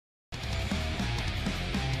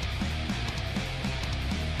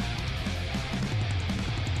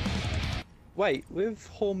Wait, with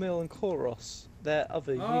Hormill and CoreRoss, they're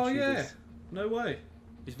other Oh YouTubers. yeah, no way.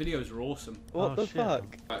 His videos are awesome. What the shit. fuck?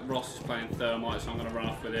 Like, Ross is playing Thermite, so I'm gonna run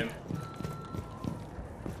off with him.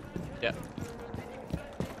 Yeah.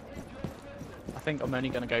 I think I'm only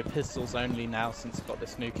going to go pistols only now since I've got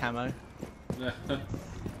this new camo.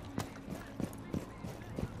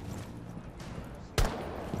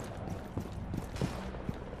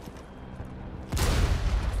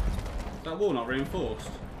 That wall not reinforced?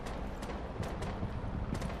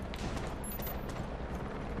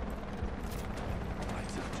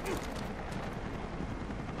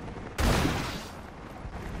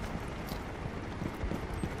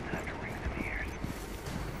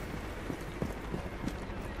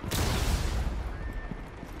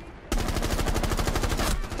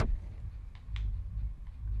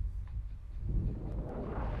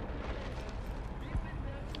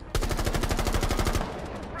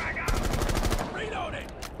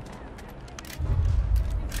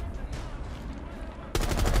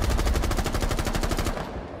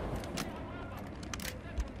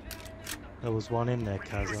 There was one in there,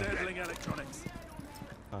 Kaz.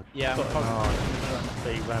 Yeah, I'm Oh,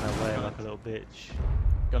 but he ran away like a little bitch.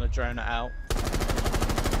 gonna drone it out.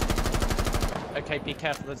 Okay, be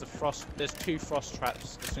careful. There's two frost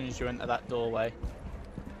traps as soon as you enter that doorway.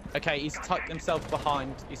 Okay, he's tucked himself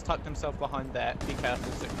behind. He's tucked himself behind there. Be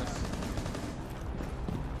careful, Sickness.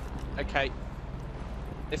 Okay,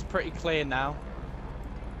 it's pretty clear now.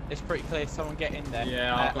 It's pretty clear. Someone get in there.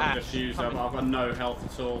 Yeah, I've got Ash, the diffuser. come I've in. got no health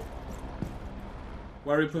at all.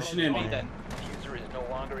 Where are we pushing in? Me then. The diffuser is no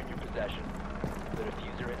longer in your possession. The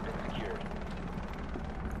diffuser has been secured.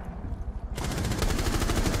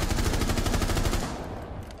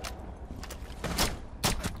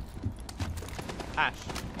 Ash.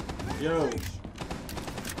 Yo.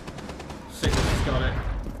 Sickness has got it.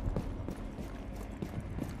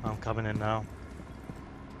 I'm coming in now.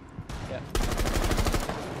 Yeah.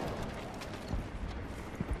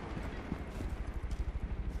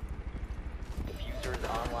 Diffuser is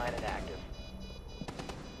online and active.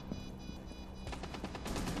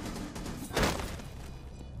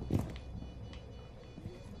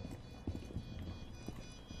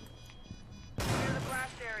 Clear the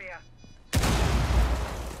blast area.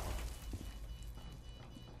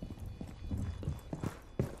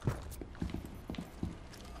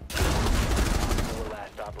 Four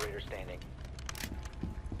last operator standing.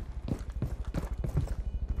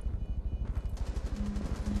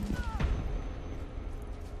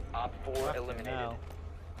 Op 4 eliminated. Now,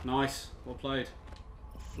 Nice. Well played.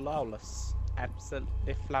 flawless.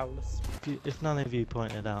 Absolutely flawless. If none of you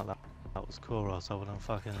pointed out that was CoreRoss, I wouldn't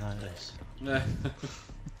fucking notice. Yeah.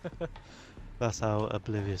 That's how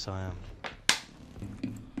oblivious I am.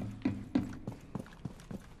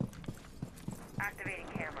 Activating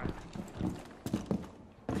camera.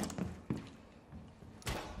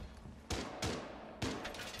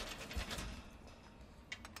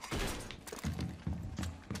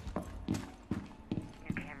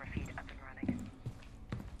 New camera feed up and running.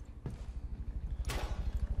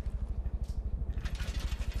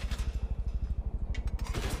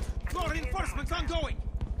 More reinforcements ongoing!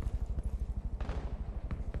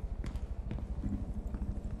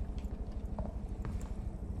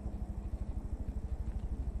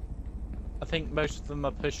 I think most of them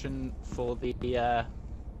are pushing for the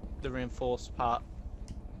reinforced part.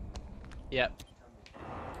 Yep.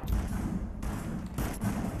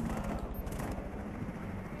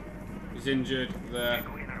 He's injured there.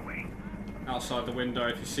 Outside the window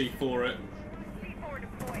if you see for it. C4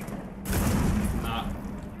 deployed. Nah.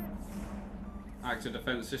 Active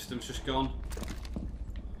defense system's just gone.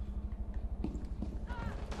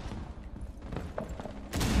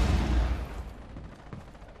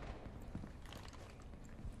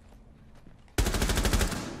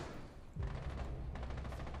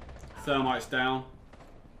 Thermite's down.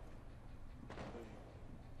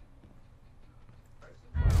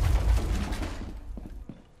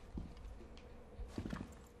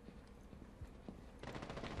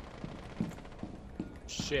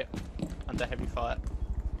 Shit. Under heavy fire.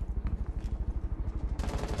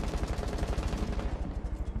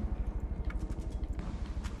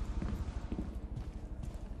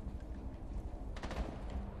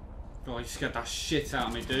 Oh, you scared that shit out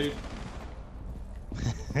of me, dude.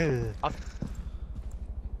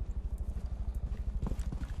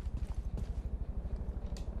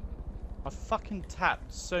 I've fucking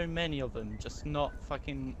tapped so many of them, just not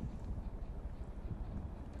fucking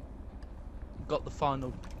got the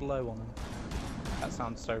final blow on them. That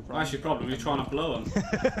sounds so wrong. Actually, probably trying to blow him.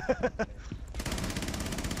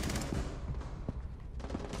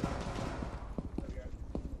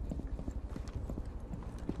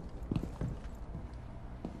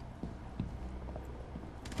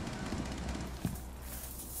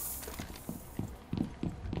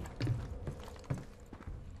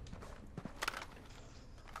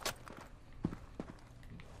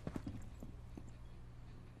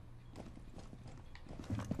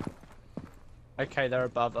 Okay, they're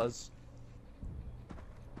above us.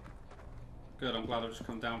 Good, I'm glad I've just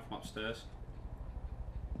come down from upstairs.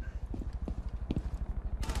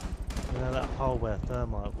 You know that hole where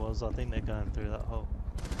thermite was? I think they're going through that hole.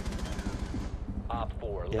 Op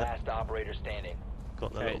 4, Yep. last operator standing.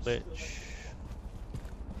 Got the Okay. little bitch.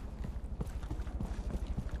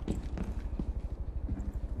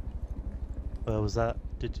 Where was that?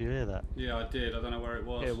 Did you hear that? Yeah, I did. I don't know where it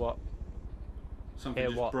was. Here, what? Something Here,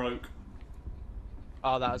 just what? broke.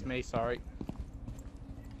 Oh, that was me, sorry.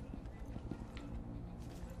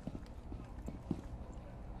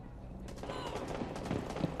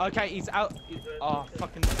 Okay, he's out. Oh,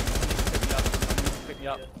 fucking. Pick me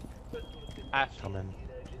up. Ash. Come in.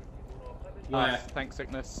 Where? Thanks,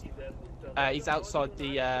 Sickness. He's outside the,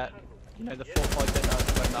 you know, the 4-5 bit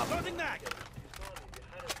that I went up. Loading mag!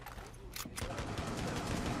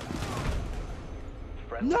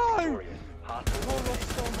 Friendly No! victorious. Hostile CoreRoss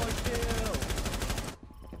stole my kill!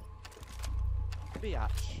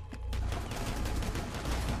 Biatch.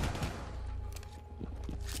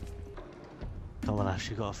 Come on, Ash,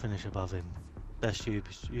 you gotta finish above him. Best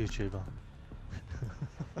YouTuber.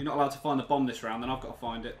 You're not allowed to find the bomb this round, then I've got to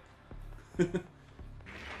find it.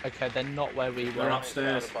 Okay, they're not where we We're were.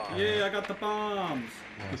 upstairs. Found a bomb. Yeah, I got the bombs.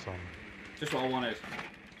 Nice one. Just what I wanted.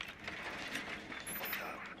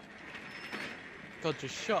 God,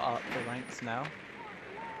 just shut up the ranks now.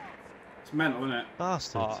 It's mental, isn't it?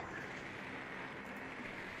 Bastard. Oh,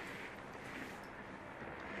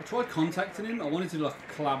 I tried contacting him. I wanted to do like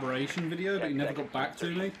a collaboration video, but he never got back to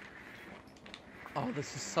me. oh,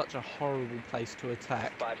 this is such a horrible place to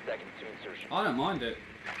attack. 5 seconds to insertion. I don't mind it.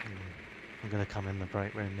 I'm gonna come in the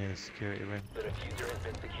break room near the security room. The diffuser has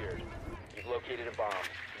been secured. You've located a bomb.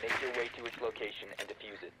 Make your way to its location and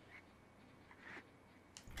defuse it.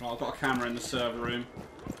 Right, I've got a camera in the server room.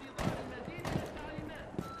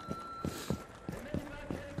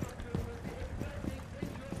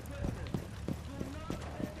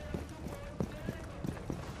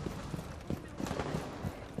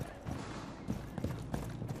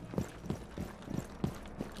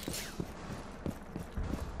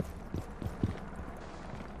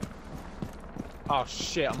 Oh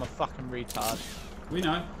shit, I'm a fucking retard. We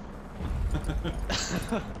know.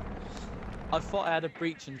 I thought I had a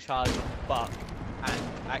breaching charge on Buck and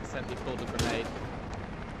accidentally pulled a grenade.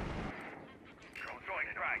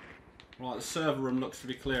 Right, the server room looks to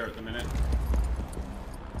be clear at the minute.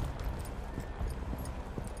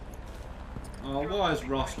 Oh, why has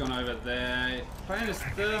Ross gone over there? He's playing this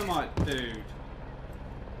thermite dude.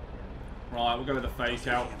 Right, we'll go with the fake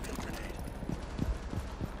out.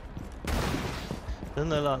 Doesn't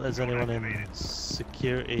look like there's anyone in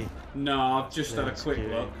security, No, I've just had a Yeah, quick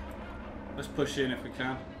security. look. Let's push in if we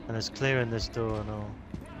can. and it's clearing this door, and I'll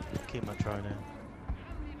keep my drone in.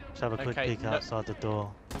 Just have a quick Okay, peek no- outside the door,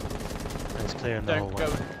 and it's clearing the whole Don't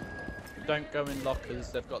way. go. Don't go in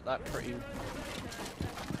lockers. They've got that pretty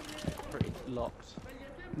locked.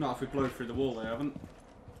 Not if we blow through the wall, they haven't.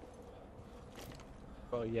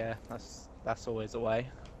 Well, yeah, that's always a way.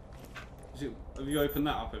 Is it, have you opened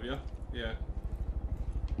that up, have you? Yeah.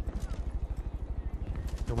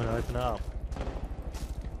 You want me to open it up?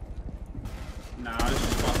 Nah, it's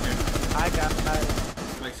just fucking I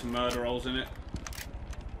got make some murder rolls in it.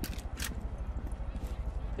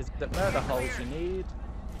 Is the murder holes you need?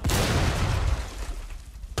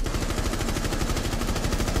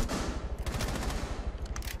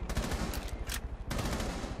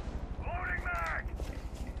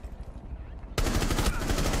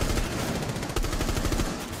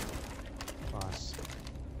 Nice.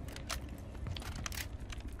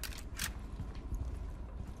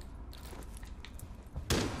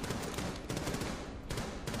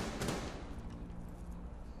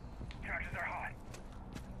 Charges are hot.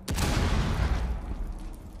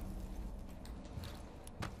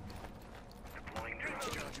 Deploying drone.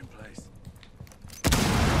 Charge in place.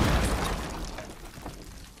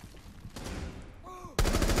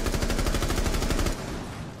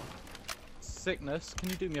 Sickness, can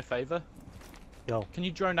you do me a favor? Yo, Can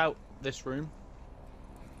you drone out this room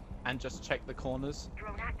and just check the corners?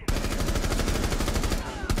 Drone activated.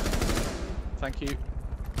 Thank you.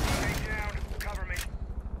 Stay down. Cover me.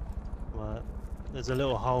 right. There's a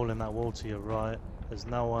little hole in that wall to your right. There's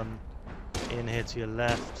no one in here to your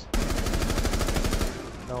left.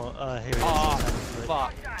 No, here he is. Oh, technically.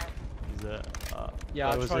 fuck. Is it? Yeah,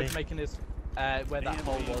 where I was tried he? making this, where that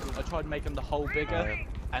hole was. I tried making the hole bigger Right.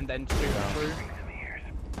 and then shoot through.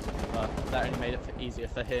 But that only made it easier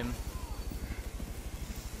for him.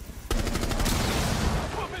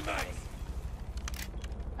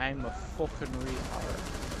 I'm a fucking retard.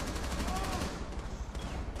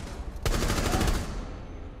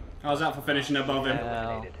 How's that for finishing above him?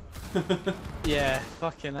 Hell. Yeah,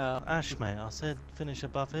 fucking hell. Ash, mate, I said finish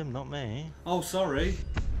above him, not me. Oh, sorry.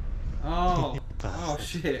 Oh, oh Bastard.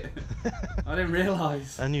 shit. I didn't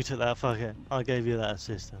realise. And you took that fucking... I gave you that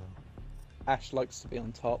assist. Ash likes to be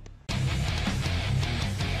on top.